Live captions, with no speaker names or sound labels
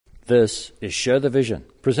This is Share the Vision,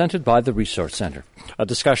 presented by the Resource Center, a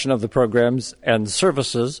discussion of the programs and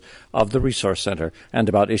services of the Resource Center and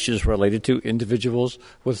about issues related to individuals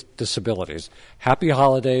with disabilities. Happy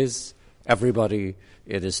holidays, everybody.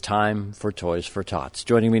 It is time for Toys for Tots.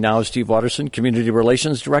 Joining me now is Steve Watterson, Community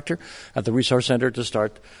Relations Director at the Resource Center, to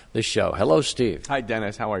start the show. Hello, Steve. Hi,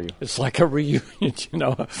 Dennis. How are you? It's like a reunion,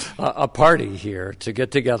 a party here to get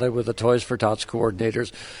together with the Toys for Tots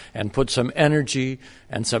coordinators and put some energy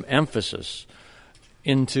and some emphasis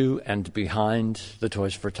into and behind the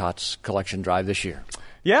Toys for Tots collection drive this year.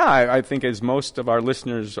 Yeah, I think as most of our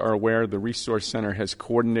listeners are aware, the Resource Center has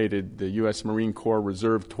coordinated the U.S. Marine Corps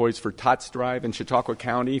Reserve Toys for Tots drive in Chautauqua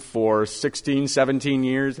County for 16, 17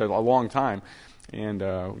 years, a long time. And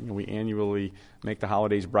we annually make the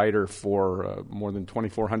holidays brighter for more than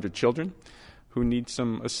 2,400 children who need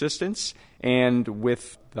some assistance. And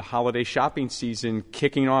with the holiday shopping season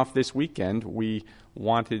kicking off this weekend, we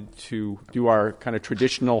wanted to do our kind of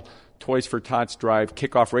traditional Toys for Tots Drive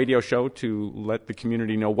kickoff radio show to let the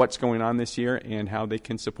community know what's going on this year and how they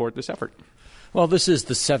can support this effort. Well, this is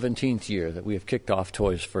the 17th year that we have kicked off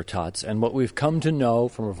Toys for Tots, and what we've come to know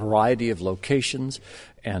from a variety of locations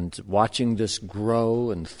and watching this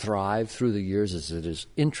grow and thrive through the years is it is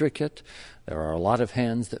intricate. There are a lot of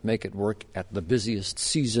hands that make it work at the busiest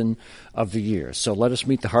season of the year. So let us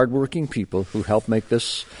meet the hardworking people who help make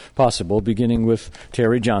this possible, beginning with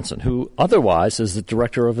Terry Johnson, who otherwise is the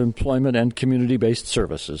Director of Employment and Community-Based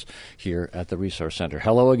Services here at the Resource Center.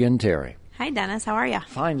 Hello again, Terry. Hi, Dennis. How are you?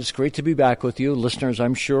 Fine. It's great to be back with you. Listeners,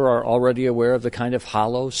 I'm sure, are already aware of the kind of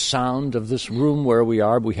hollow sound of this room where we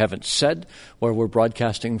are. We haven't said where we're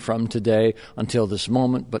broadcasting from today until this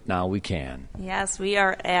moment, but now we can. Yes, we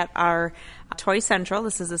are at our Toy Central.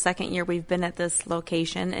 This is the second year we've been at this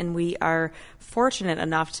location, and we are fortunate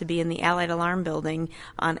enough to be in the Allied Alarm Building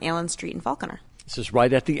on Allen Street in Falconer. This is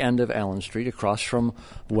right at the end of Allen Street, across from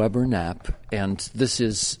Weber Knapp, and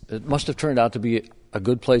it must have turned out to be a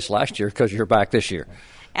good place last year because you're back this year.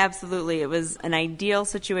 Absolutely. It was an ideal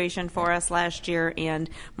situation for us last year, and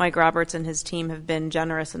Mike Roberts and his team have been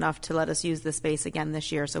generous enough to let us use the space again this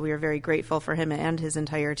year. So we are very grateful for him and his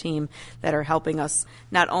entire team that are helping us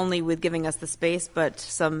not only with giving us the space, but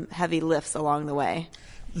some heavy lifts along the way.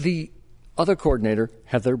 The other coordinator,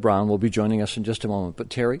 Heather Brown, will be joining us in just a moment. But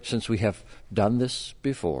Terry, since we have done this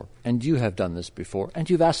before, and you have done this before, and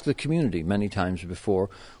you've asked the community many times before,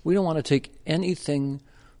 we don't want to take anything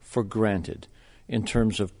for granted in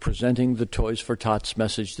terms of presenting the Toys for Tots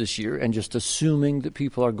message this year and just assuming that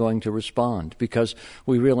people are going to respond, because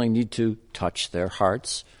we really need to touch their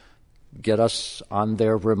hearts, get us on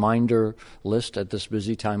their reminder list at this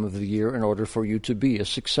busy time of the year in order for you to be a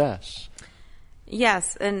success.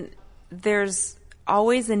 Yes, and there's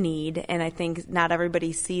always a need, and I think not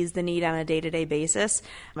everybody sees the need on a day-to-day basis.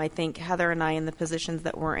 I think Heather and I, in the positions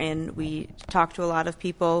that we're in, we talk to a lot of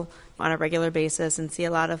people on a regular basis and see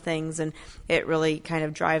a lot of things, and it really kind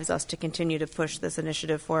of drives us to continue to push this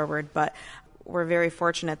initiative forward. But we're very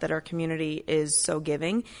fortunate that our community is so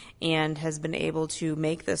giving and has been able to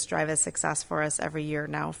make this drive a success for us every year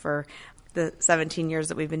now for the 17 years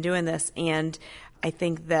that we've been doing this. And I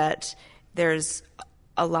think that there's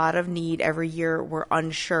a lot of need every year. We're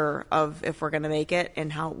unsure of if we're going to make it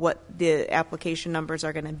and what the application numbers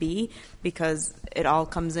are going to be, because it all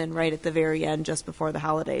comes in right at the very end just before the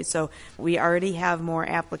holidays. So we already have more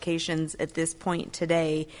applications at this point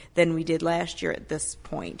today than we did last year at this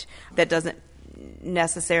point. That doesn't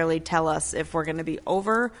necessarily tell us if we're going to be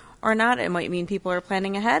over or not. It might mean people are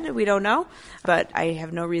planning ahead. We don't know. But I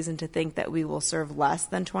have no reason to think that we will serve less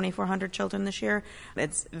than 2,400 children this year.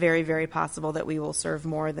 It's very, very possible that we will serve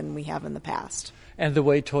more than we have in the past. And the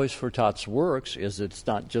way Toys for Tots works is it's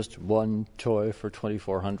not just one toy for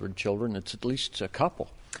 2,400 children. It's at least a couple.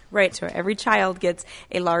 Right, so every child gets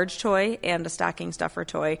a large toy and a stocking stuffer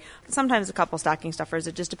toy, sometimes a couple stocking stuffers.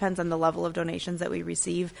 It just depends on the level of donations that we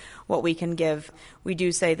receive, what we can give. We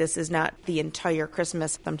do say this is not the entire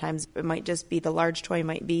Christmas. Sometimes it might just be the large toy,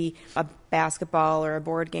 might be a basketball or a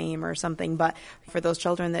board game or something. But for those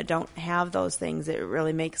children that don't have those things, it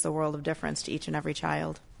really makes a world of difference to each and every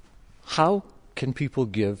child. How can people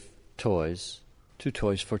give toys to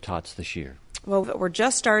Toys for Tots this year? Well, we're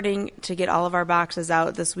just starting to get all of our boxes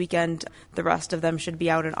out this weekend. The rest of them should be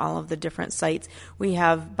out in all of the different sites. We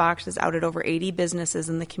have boxes out at over 80 businesses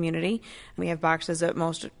in the community. We have boxes at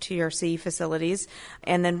most TRC facilities.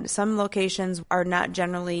 And then some locations are not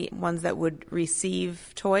generally ones that would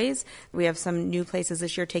receive toys. We have some new places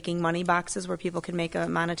this year taking money boxes where people can make a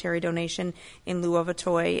monetary donation in lieu of a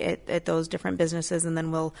toy at those different businesses. And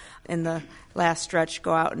then we'll, in the last stretch,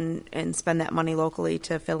 go out and spend that money locally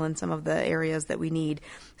to fill in some of the areas areas that we need.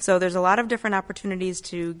 So there's a lot of different opportunities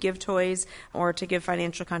to give toys or to give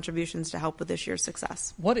financial contributions to help with this year's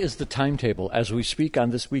success. What is the timetable as we speak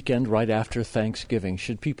on this weekend right after Thanksgiving?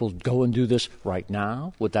 Should people go and do this right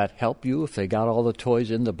now? Would that help you if they got all the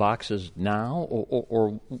toys in the boxes now?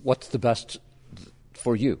 Or what's the best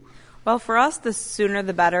for you? Well, for us, the sooner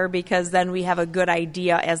the better, because then we have a good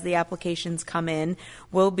idea as the applications come in.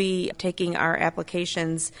 We'll be taking our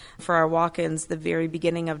applications for our walk-ins the very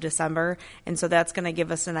beginning of December, and so that's going to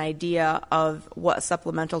give us an idea of what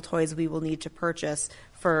supplemental toys we will need to purchase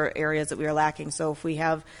for areas that we are lacking. So if we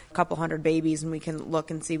have a couple hundred babies and we can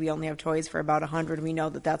look and see we only have toys for about 100, we know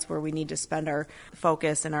that that's where we need to spend our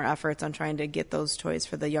focus and our efforts on trying to get those toys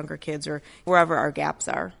for the younger kids or wherever our gaps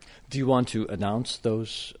are. Do you want to announce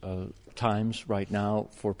those times right now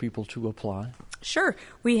for people to apply? Sure.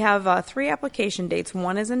 We have 3 application dates.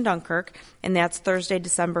 One is in Dunkirk, and that's Thursday,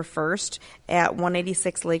 December 1st at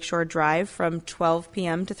 186 Lakeshore Drive from 12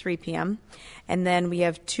 p.m. to 3 p.m. And then we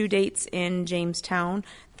have 2 dates in Jamestown,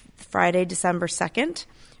 Friday, December 2nd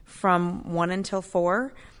from 1 until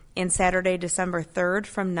 4, and Saturday, December 3rd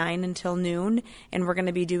from 9 until noon. And we're going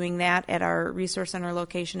to be doing that at our Resource Center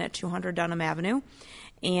location at 200 Dunham Avenue.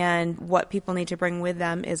 And what people need to bring with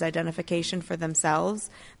them is identification for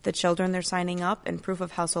themselves, the children they're signing up, and proof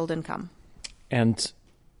of household income. And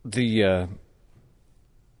the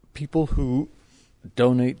people who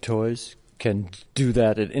donate toys can do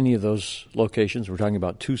that at any of those locations. We're talking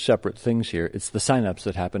about 2 separate things here. It's the sign-ups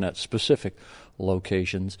that happen at specific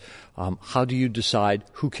locations. How do you decide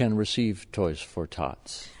who can receive Toys for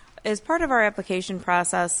Tots? As part of our application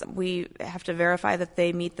process, we have to verify that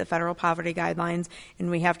they meet the federal poverty guidelines,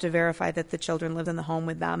 and we have to verify that the children live in the home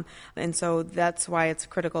with them. And so that's why it's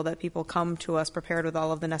critical that people come to us prepared with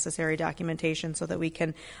all of the necessary documentation so that we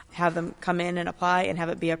can have them come in and apply and have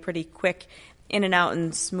it be a pretty quick in and out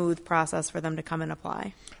and smooth process for them to come and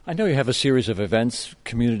apply. I know you have a series of events,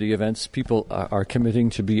 community events, people are committing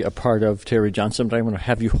to be a part of. Terry Johnson, but I want to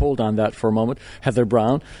have you hold on that for a moment. Heather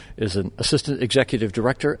Brown is an Assistant Executive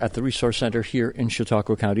Director at the Resource Center here in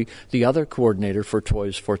Chautauqua County, the other coordinator for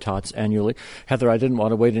Toys for Tots annually. Heather, I didn't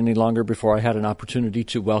want to wait any longer before I had an opportunity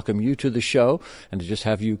to welcome you to the show and to just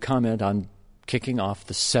have you comment on kicking off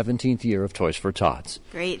the 17th year of Toys for Tots.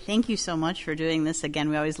 Great. Thank you so much for doing this again.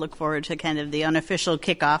 We always look forward to kind of the unofficial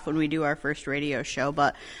kickoff when we do our first radio show.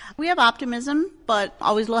 But we have optimism, but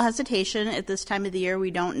always a little hesitation at this time of the year.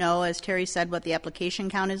 We don't know, as Terry said, what the application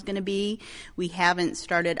count is going to be. We haven't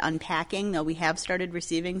started unpacking, though we have started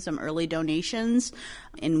receiving some early donations.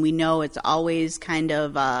 And we know it's always kind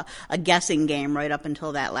of a guessing game right up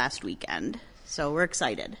until that last weekend. So we're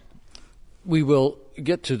excited. We will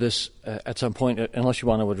get to this at some point, unless you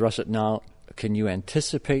want to address it now. Can you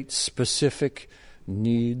anticipate specific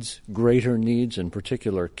needs, greater needs in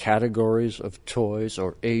particular categories of toys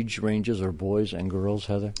or age ranges or boys and girls,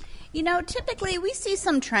 Heather? You know, typically we see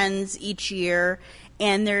some trends each year,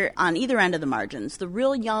 and they're on either end of the margins, the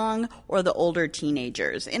real young or the older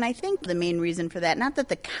teenagers. And I think the main reason for that, not that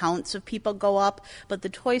the counts of people go up, but the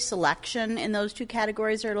toy selection in those 2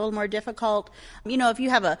 categories are a little more difficult. You know, if you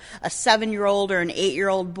have a 7-year-old or an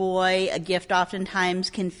 8-year-old boy, a gift oftentimes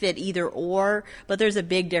can fit either or, but there's a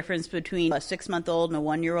big difference between a 6-month-old and a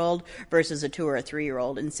 1-year-old versus a 2 or a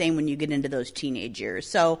 3-year-old, and same when you get into those teenage years.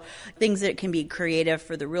 So things that can be creative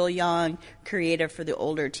for the real young, creative for the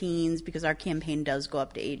older teens, because our campaign does go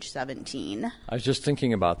up to age 17. I was just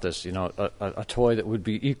thinking about this, you know, a toy that would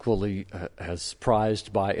be equally as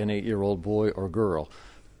prized by an 8-year-old boy or girl.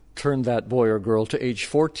 Turn that boy or girl to age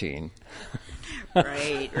 14.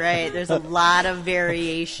 Right. There's a lot of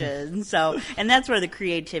variation. So, and that's where the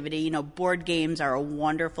creativity, you know, board games are a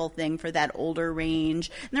wonderful thing for that older range.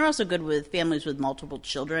 And they're also good with families with multiple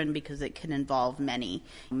children because it can involve many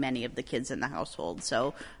of the kids in the household.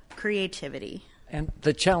 So, creativity. And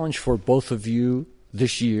the challenge for both of you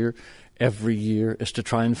this year, every year, is to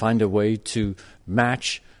try and find a way to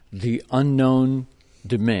match the unknown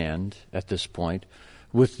demand at this point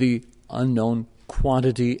with the unknown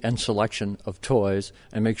quantity and selection of toys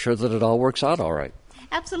and make sure that it all works out all right.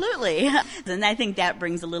 Absolutely. And I think that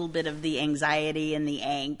brings a little bit of the anxiety and the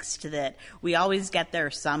angst that we always get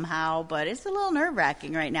there somehow, but it's a little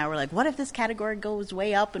nerve-wracking right now. We're like, what if this category goes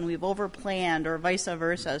way up and we've overplanned, or vice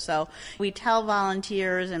versa? So we tell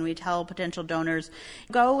volunteers and we tell potential donors,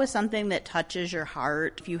 go with something that touches your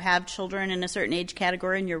heart. If you have children in a certain age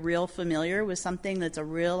category and you're real familiar with something that's a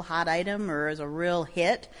real hot item or is a real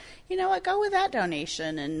hit, you know what, go with that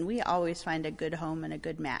donation. And we always find a good home and a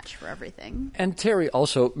good match for everything. And Terry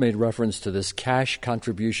also made reference to this cash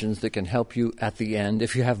contributions that can help you at the end.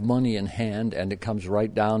 If you have money in hand and it comes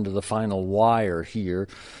right down to the final wire here,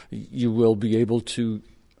 you will be able to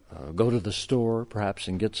go to the store, perhaps,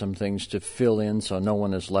 and get some things to fill in so no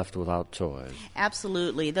one is left without toys.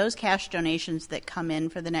 Absolutely. Those cash donations that come in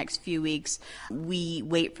for the next few weeks, we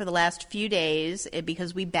wait for the last few days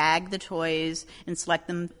because we bag the toys and select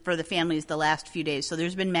them for the families the last few days. So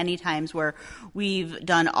there's been many times where we've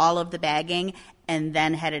done all of the bagging and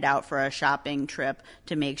then headed out for a shopping trip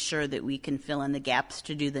to make sure that we can fill in the gaps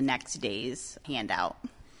to do the next day's handout.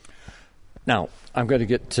 Now, I'm going to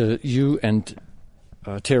get to you and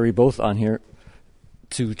Terry both on here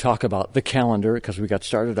to talk about the calendar because we got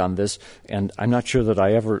started on this, and I'm not sure that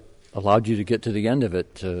I ever allowed you to get to the end of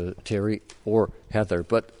it, Terry or Heather,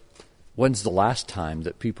 but when's the last time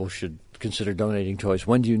that people should consider donating toys?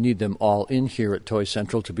 When do you need them all in here at Toy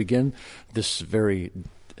Central to begin this very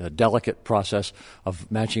delicate process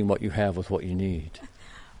of matching what you have with what you need?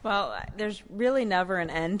 Well, there's really never an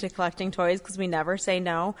end to collecting toys because we never say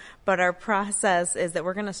no, but our process is that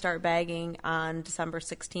we're going to start bagging on December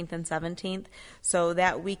 16th and 17th. So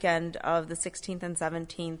that weekend of the 16th and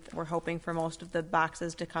 17th, we're hoping for most of the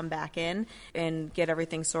boxes to come back in and get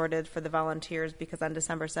everything sorted for the volunteers because on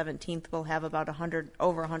December 17th, we'll have about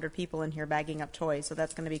over 100 people in here bagging up toys. So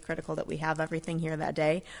that's going to be critical that we have everything here that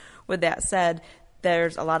day. With that said,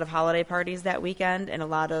 there's a lot of holiday parties that weekend and a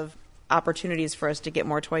lot of opportunities for us to get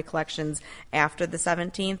more toy collections after the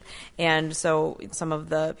 17th. And so some of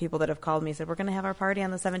the people that have called me said, we're going to have our party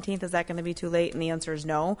on the 17th. Is that going to be too late? And the answer is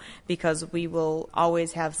no, because we will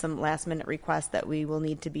always have some last minute requests that we will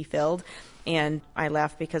need to be filled. And I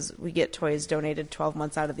laugh because we get toys donated 12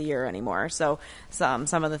 months out of the year anymore. So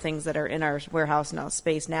some of the things that are in our warehouse now,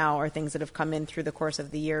 space now, are things that have come in through the course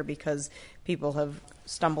of the year because people have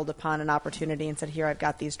stumbled upon an opportunity and said, here, I've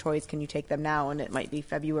got these toys, can you take them now? And it might be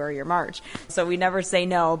February or March. So we never say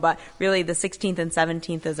no, but really the 16th and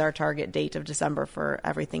 17th is our target date of December for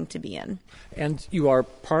everything to be in. And you are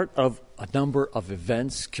part of a number of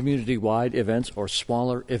events, community-wide events or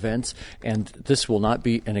smaller events, and this will not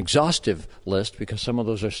be an exhaustive list because some of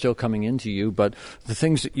those are still coming into you, but the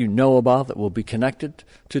things that you know about that will be connected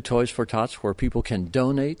to Toys for Tots, where people can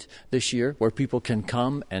donate this year, where people can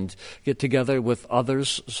come and get together with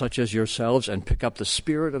others such as yourselves and pick up the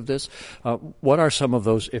spirit of this. What are some of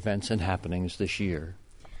those events and happenings this year?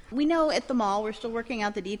 We know at the mall, we're still working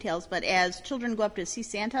out the details, but as children go up to see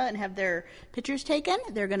Santa and have their pictures taken,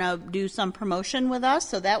 they're going to do some promotion with us.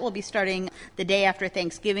 So that will be starting the day after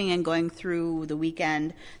Thanksgiving and going through the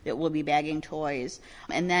weekend that we'll be bagging toys.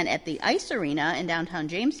 And then at the Ice Arena in downtown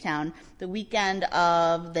Jamestown, the weekend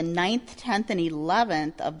of the 9th, 10th, and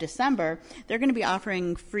 11th of December, they're going to be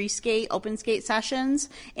offering free skate, open skate sessions,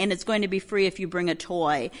 and it's going to be free if you bring a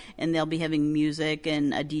toy. And they'll be having music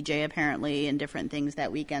and a DJ apparently and different things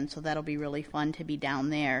that weekend, so that'll be really fun to be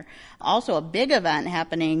down there. Also, a big event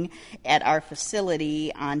happening at our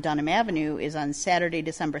facility on Dunham Avenue is on Saturday,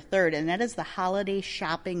 December 3rd, and that is the Holiday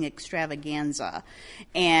Shopping Extravaganza.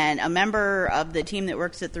 And a member of the team that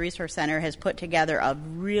works at the Resource Center has put together a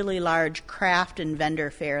really large craft and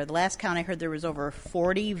vendor fair. The last count I heard there was over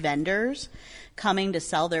 40 vendors coming to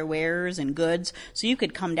sell their wares and goods. So you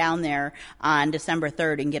could come down there on December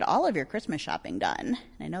 3rd and get all of your Christmas shopping done.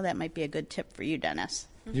 And I know that might be a good tip for you, Dennis.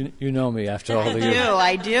 You know me after all the years.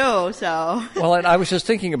 I do, so. Well, and I was just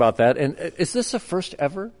thinking about that. And is this the first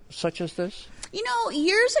ever such as this? You know,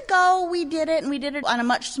 years ago we did it, and we did it on a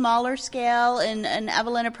much smaller scale, and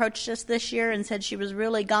Evelyn approached us this year and said she was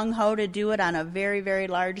really gung-ho to do it on a very, very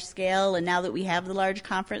large scale, and now that we have the large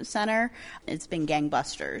conference center, it's been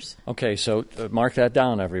gangbusters. Okay, so mark that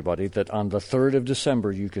down, everybody, that on the 3rd of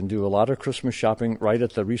December you can do a lot of Christmas shopping right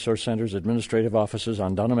at the Resource Center's administrative offices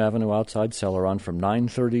on Dunham Avenue outside Celeron from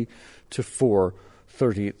 9:30 to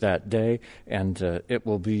 4:30 that day, and it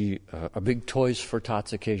will be a big Toys for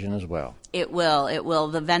Tots occasion as well. It will.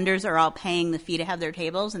 The vendors are all paying the fee to have their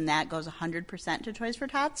tables, and that goes 100% to Toys for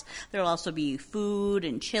Tots. There will also be food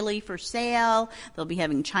and chili for sale. They'll be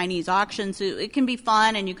having Chinese auctions. So it can be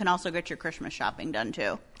fun, and you can also get your Christmas shopping done,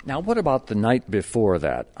 too. Now, what about the night before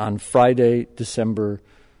that, on Friday, December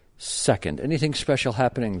 2nd? Anything special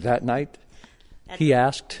happening that night? He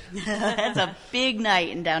asked. That's a big night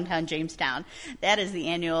in downtown Jamestown. That is the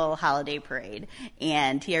annual holiday parade.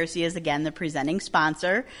 And TRC is, again, the presenting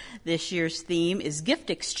sponsor. This year's theme is gift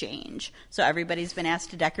exchange. So everybody's been asked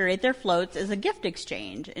to decorate their floats as a gift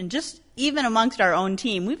exchange. And just even amongst our own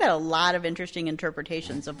team, we've had a lot of interesting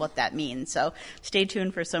interpretations of what that means. So stay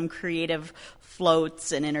tuned for some creative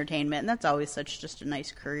floats and entertainment. And that's always just a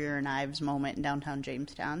nice career and Ives moment in downtown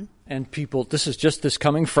Jamestown. And people, this is just this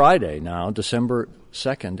coming Friday now, December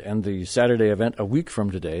 2nd, and the Saturday event a week from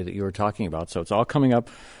today that you were talking about. So it's all coming up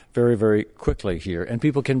very, very quickly here. And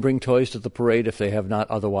people can bring toys to the parade if they have not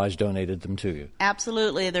otherwise donated them to you.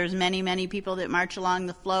 Absolutely. There's many, many people that march along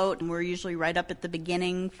the float, and we're usually right up at the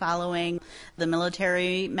beginning following the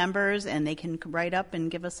military members, and they can right up and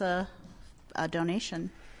give us a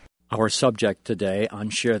donation. Our subject today on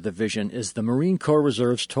Share the Vision is the Marine Corps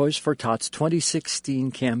Reserve's Toys for Tots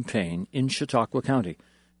 2016 campaign in Chautauqua County,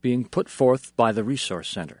 being put forth by the Resource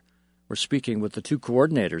Center. We're speaking with the two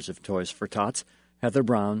coordinators of Toys for Tots, Heather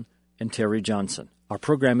Brown and Terry Johnson. Our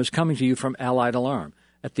program is coming to you from Allied Alarm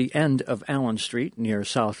at the end of Allen Street near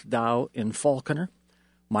South Dow in Falconer.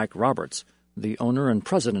 Mike Roberts, the owner and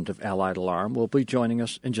president of Allied Alarm, will be joining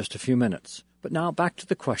us in just a few minutes. But now back to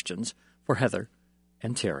the questions for Heather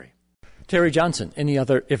and Terry. Terry Johnson, any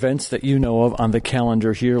other events that you know of on the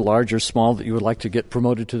calendar here, large or small, that you would like to get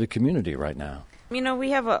promoted to the community right now?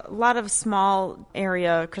 We have a lot of small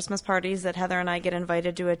area Christmas parties that Heather and I get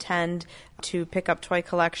invited to attend to pick up toy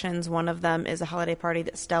collections. One of them is a holiday party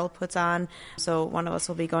that Stell puts on. So one of us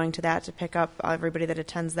will be going to that to pick up. Everybody that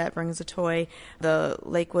attends that brings a toy. The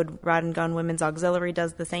Lakewood Rod and Gun Women's Auxiliary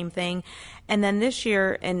does the same thing. And then this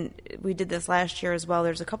year, and we did this last year as well,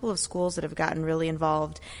 there's a couple of schools that have gotten really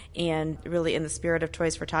involved and really in the spirit of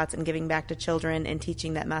Toys for Tots and giving back to children and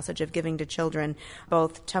teaching that message of giving to children.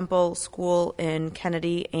 Both Temple School in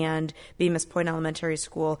Kennedy and Bemis Point Elementary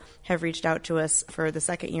School have reached out to us for the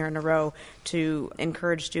second year in a row to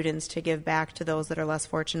encourage students to give back to those that are less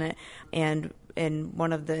fortunate. And in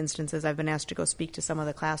one of the instances, I've been asked to go speak to some of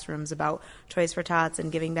the classrooms about Toys for Tots and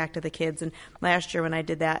giving back to the kids. And last year when I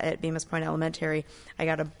did that at Bemis Point Elementary, I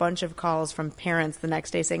got a bunch of calls from parents the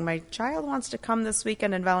next day saying, my child wants to come this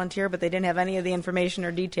weekend and volunteer, but they didn't have any of the information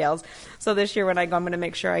or details. So this year when I go, I'm going to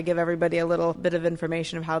make sure I give everybody a little bit of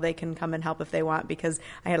information of how they can come and help if they want, because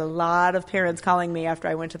I had a lot of parents calling me after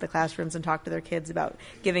I went to the classrooms and talked to their kids about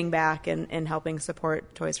giving back and helping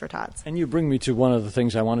support Toys for Tots. And you bring me to one of the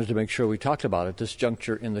things I wanted to make sure we talked about at this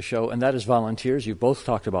juncture in the show, and that is volunteers. You both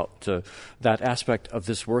talked about that aspect of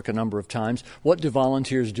this work a number of times. What do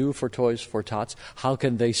volunteers do for Toys for Tots? How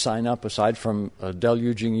can they sign up aside from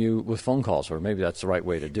deluging you with phone calls? Or maybe that's the right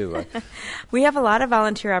way to do it. We have a lot of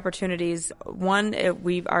volunteer opportunities. One,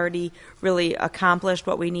 we've already really accomplished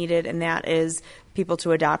what we needed, and that is people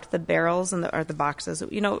to adopt the barrels and the boxes.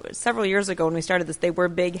 Several years ago when we started this, they were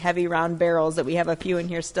big, heavy, round barrels that we have a few in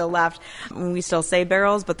here still left. We still say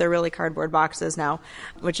barrels, but they're really cardboard boxes now,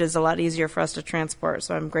 which is a lot easier for us to transport.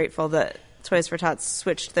 So I'm grateful that Toys for Tots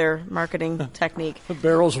switched their marketing technique.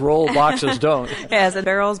 Barrels roll, boxes don't. Yes, and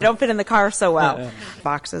barrels don't fit in the car so well. Yeah.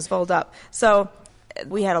 Boxes fold up. So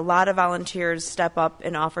we had a lot of volunteers step up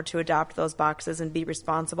and offer to adopt those boxes and be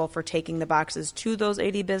responsible for taking the boxes to those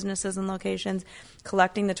 80 businesses and locations,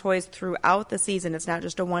 collecting the toys throughout the season. It's not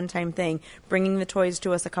just a one-time thing, bringing the toys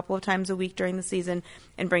to us a couple of times a week during the season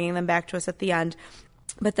and bringing them back to us at the end.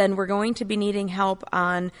 But then we're going to be needing help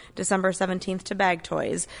on December 17th to bag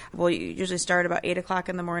toys. We'll usually start about 8 o'clock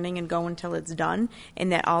in the morning and go until it's done.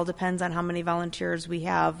 And that all depends on how many volunteers we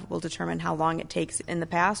have. We'll determine how long it takes. In the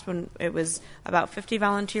past, when it was about 50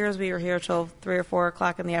 volunteers, we were here till 3 or 4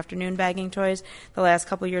 o'clock in the afternoon bagging toys. The last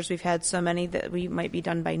couple of years, we've had so many that we might be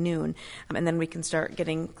done by noon. And then we can start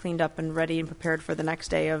getting cleaned up and ready and prepared for the next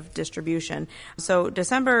day of distribution. So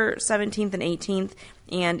December 17th and 18th,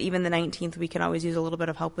 and even the 19th, we can always use a little bit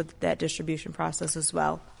of help with that distribution process as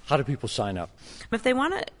well. How do people sign up? If they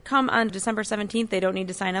want to come on December 17th, they don't need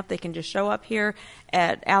to sign up. They can just show up here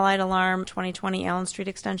at Allied Alarm, 2020 Allen Street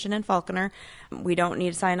Extension in Falconer. We don't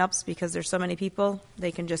need sign-ups because there's so many people.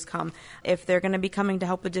 They can just come. If they're going to be coming to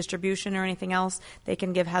help with distribution or anything else, they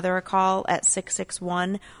can give Heather a call at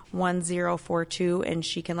 661-1042, and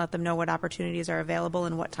she can let them know what opportunities are available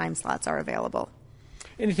and what time slots are available.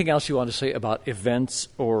 Anything else you want to say about events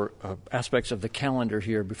or aspects of the calendar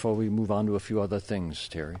here before we move on to a few other things,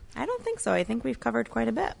 Terry? I don't think so. I think we've covered quite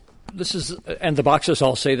a bit. This is, and the boxes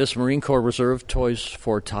all say this, Marine Corps Reserve Toys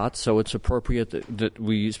for Tots, so it's appropriate that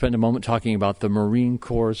we spend a moment talking about the Marine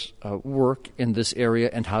Corps' work in this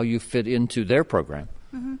area and how you fit into their program.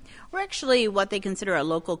 Mm-hmm. We're actually what they consider a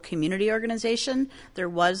local community organization. There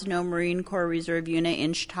was no Marine Corps Reserve unit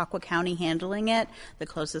in Chautauqua County handling it. The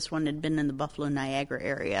closest one had been in the Buffalo, Niagara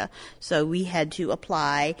area. So we had to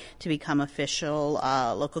apply to become official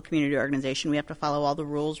local community organization. We have to follow all the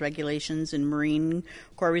rules, regulations, and Marine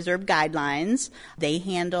Corps Reserve guidelines. They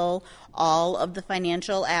handle all of the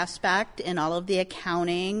financial aspect and all of the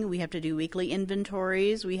accounting. We have to do weekly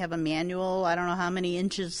inventories. We have a manual, I don't know how many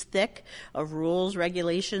inches thick, of rules,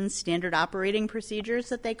 regulations, standard operating procedures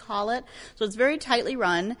that they call it. So it's very tightly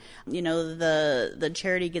run. You know, the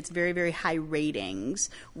charity gets very, very high ratings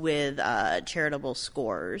with charitable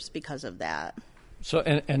scores because of that. So,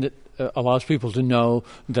 and it allows people to know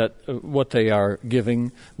that what they are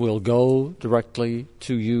giving will go directly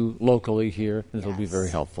to you locally here. It'll be very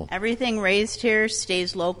helpful. Everything raised here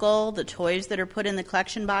stays local. The toys that are put in the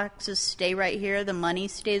collection boxes stay right here. The money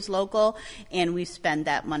stays local, and we spend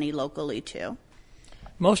that money locally too.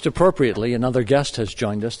 Most appropriately, another guest has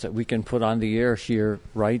joined us that we can put on the air here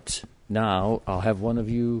right now. I'll have one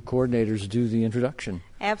of you coordinators do the introduction.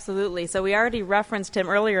 Absolutely. So we already referenced him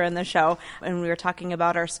earlier in the show, and we were talking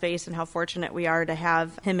about our space and how fortunate we are to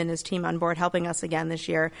have him and his team on board helping us again this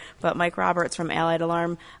year. But Mike Roberts from Allied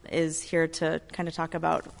Alarm is here to kind of talk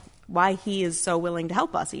about why he is so willing to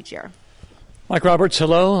help us each year. Mike Roberts,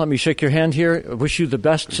 hello. Let me shake your hand here. I wish you the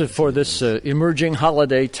best for this emerging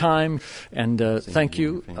holiday time, and thank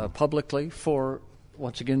you publicly for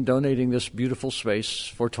once again donating this beautiful space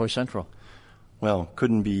for Toy Central. Well,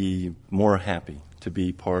 couldn't be more happy to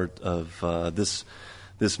be part of this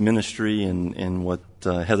ministry and what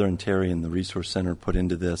Heather and Terry and the Resource Center put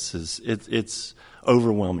into this it's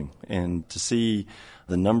overwhelming. And to see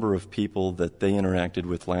the number of people that they interacted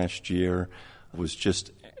with last year was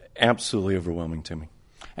just absolutely overwhelming to me.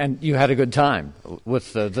 And you had a good time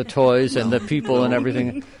with the toys and the people and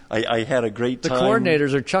everything. I had a great time. The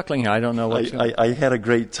coordinators are chuckling. I don't know what's going on. I had a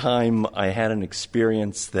great time. I had an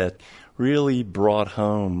experience that really brought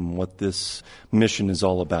home what this mission is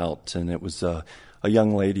all about. And it was a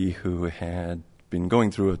young lady who had been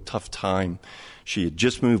going through a tough time. She had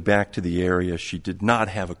just moved back to the area. She did not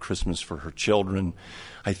have a Christmas for her children.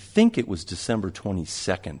 I think it was December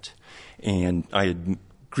 22nd. And I had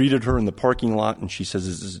greeted her in the parking lot, and she says,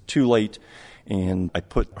 "Is it too late?" And I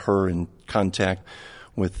put her in contact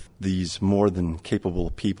with these more than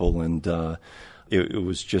capable people, and it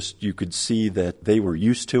was just, you could see that they were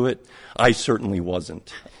used to it. I certainly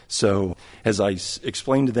wasn't. So as I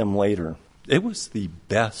explained to them later, it was the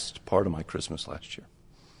best part of my Christmas last year,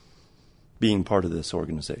 being part of this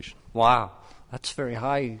organization. Wow. That's very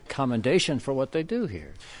high commendation for what they do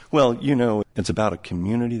here. Well, you know, it's about a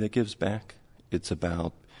community that gives back. It's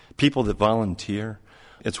about people that volunteer.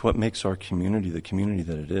 It's what makes our community the community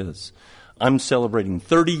that it is. I'm celebrating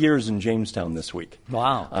 30 years in Jamestown this week.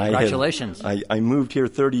 Wow. Congratulations. I moved here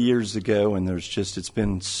 30 years ago, and it's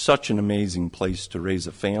been such an amazing place to raise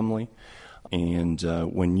a family. And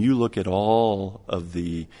when you look at all of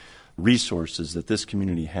the resources that this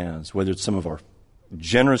community has, whether it's some of our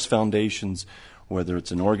generous foundations, whether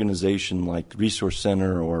it's an organization like Resource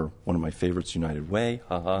Center or one of my favorites, United Way,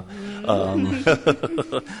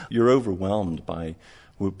 you're overwhelmed by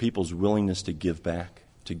people's willingness to give back,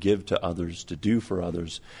 to give to others, to do for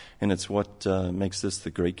others, and it's what makes this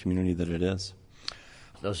the great community that it is.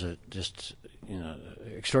 Those are just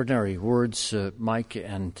extraordinary words, Mike,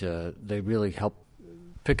 and they really help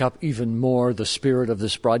pick up even more the spirit of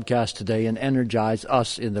this broadcast today and energize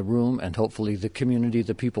us in the room and hopefully the community,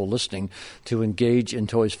 the people listening, to engage in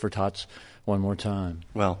Toys for Tots one more time.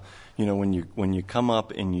 Well, you know, when you come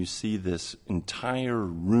up and you see this entire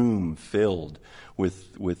room filled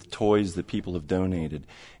with toys that people have donated,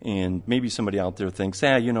 and maybe somebody out there thinks,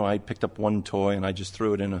 I picked up one toy and I just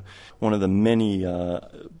threw it in one of the many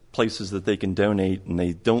places that they can donate, and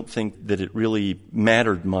they don't think that it really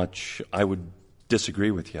mattered much, I would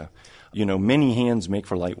disagree with you. You know, many hands make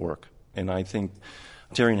for light work. And I think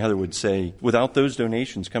Terry and Heather would say, without those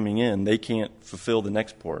donations coming in, they can't fulfill the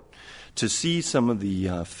next part. To see some of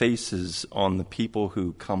the faces on the people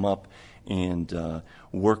who come up and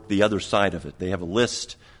work the other side of it. They have a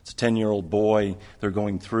list. It's a 10-year-old boy. They're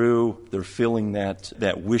going through. They're filling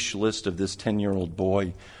that wish list of this 10-year-old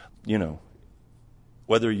boy. You know,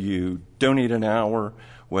 whether you donate an hour,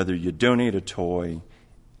 whether you donate a toy,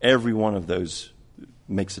 every one of those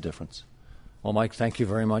makes a difference. Well, Mike, thank you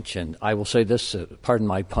very much. And I will say this, pardon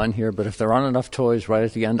my pun here, but if there aren't enough toys right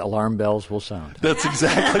at the end, alarm bells will sound. That's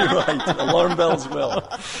exactly right. Alarm bells will.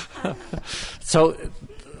 So,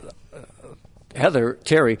 Heather,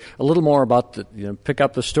 Terry, a little more about pick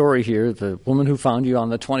up the story here, the woman who found you on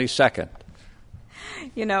the 22nd.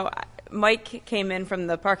 Mike came in from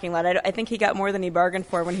the parking lot. I think he got more than he bargained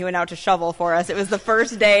for when he went out to shovel for us. It was the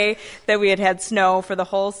first day that we had snow for the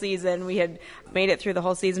whole season. We had made it through the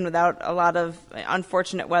whole season without a lot of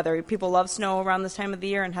unfortunate weather. People love snow around this time of the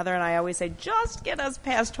year, and Heather and I always say, just get us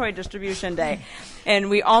past toy distribution day. And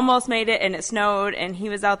we almost made it, and it snowed, and he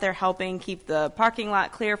was out there helping keep the parking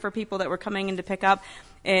lot clear for people that were coming in to pick up.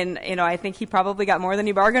 And, I think he probably got more than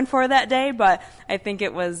he bargained for that day, but I think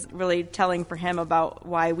it was really telling for him about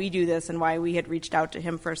why we do this and why we had reached out to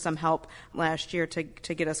him for some help last year to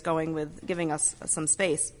get us going with giving us some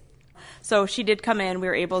space. So she did come in. We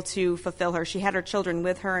were able to fulfill her. She had her children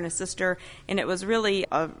with her and a sister, and it was really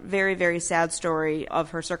a very, very sad story of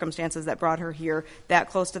her circumstances that brought her here that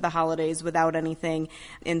close to the holidays without anything.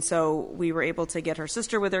 And so we were able to get her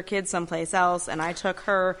sister with her kids someplace else, and I took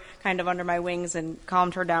her kind of under my wings and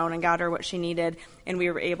calmed her down and got her what she needed, and we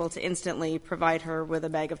were able to instantly provide her with a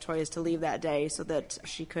bag of toys to leave that day so that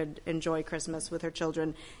she could enjoy Christmas with her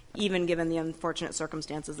children, even given the unfortunate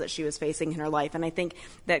circumstances that she was facing in her life. And I think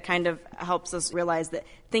that kind of helps us realize that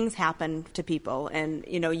things happen to people, and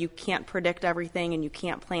you can't predict everything and you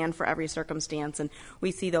can't plan for every circumstance, and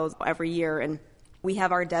we see those every year. And we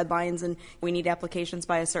have our deadlines and we need applications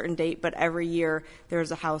by a certain date, but every year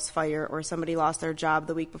there's a house fire or somebody lost their job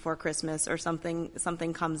the week before Christmas or something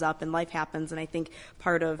comes up and life happens. And I think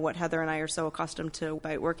part of what Heather and I are so accustomed to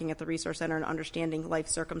by working at the Resource Center and understanding life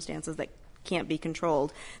circumstances that can't be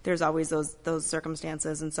controlled, there's always those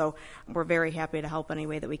circumstances. And so we're very happy to help any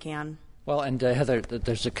way that we can. Well, and Heather,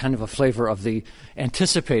 there's a kind of a flavor of the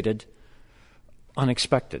anticipated,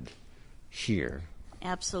 unexpected here.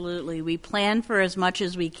 Absolutely. We plan for as much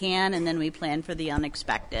as we can, and then we plan for the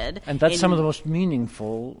unexpected. And that's some of the most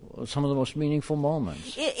meaningful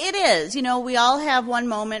moments. It is. We all have one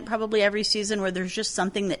moment probably every season where there's just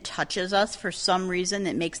something that touches us for some reason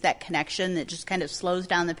that makes that connection, that just kind of slows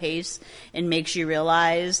down the pace and makes you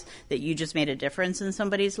realize that you just made a difference in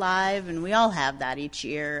somebody's life. And we all have that each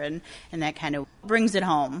year, and that kind of brings it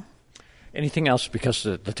home. Anything else, because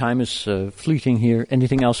the time is fleeting here,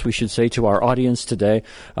 anything else we should say to our audience today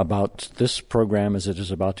about this program as it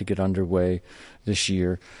is about to get underway this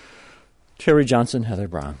year? Terry Johnson, Heather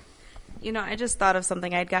Brown. I just thought of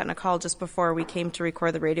something. I'd gotten a call just before we came to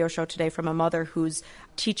record the radio show today from a mother whose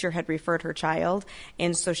teacher had referred her child,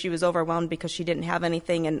 and so she was overwhelmed because she didn't have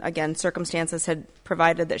anything, and again, circumstances had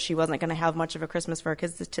provided that she wasn't going to have much of a Christmas for her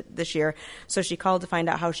kids this year, so she called to find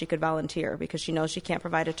out how she could volunteer, because she knows she can't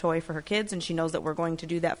provide a toy for her kids, and she knows that we're going to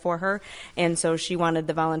do that for her, and so she wanted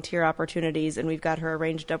the volunteer opportunities, and we've got her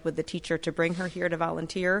arranged up with the teacher to bring her here to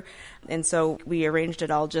volunteer, and so we arranged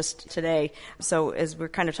it all just today. So as we're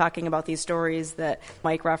kind of talking about these stories that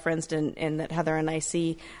Mike referenced and that Heather and I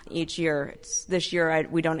see each year, this year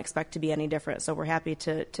we don't expect to be any different, so we're happy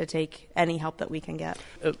to take any help that we can get.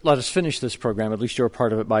 Let us finish this program, at least you're a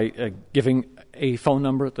part of it, by giving a phone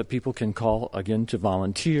number that people can call, again, to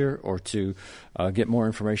volunteer or to get more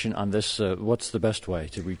information on this. What's the best way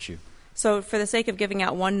to reach you? So for the sake of giving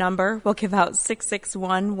out one number, we'll give out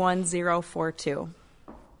 661-1042.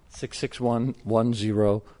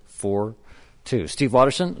 661-1042. Steve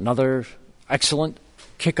Watterson, another excellent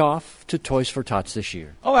kickoff to Toys for Tots this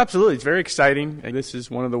year. Oh, absolutely. It's very exciting. And this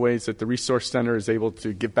is one of the ways that the Resource Center is able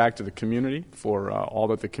to give back to the community for all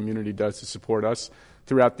that the community does to support us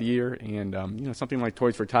throughout the year. And, something like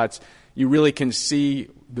Toys for Tots, you really can see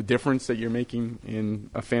the difference that you're making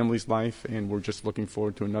in a family's life. And we're just looking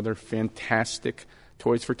forward to another fantastic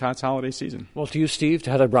Toys for Tots holiday season. Well, to you, Steve,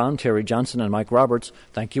 to Heather Brown, Terry Johnson, and Mike Roberts,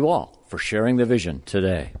 thank you all for sharing the vision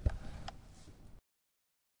today.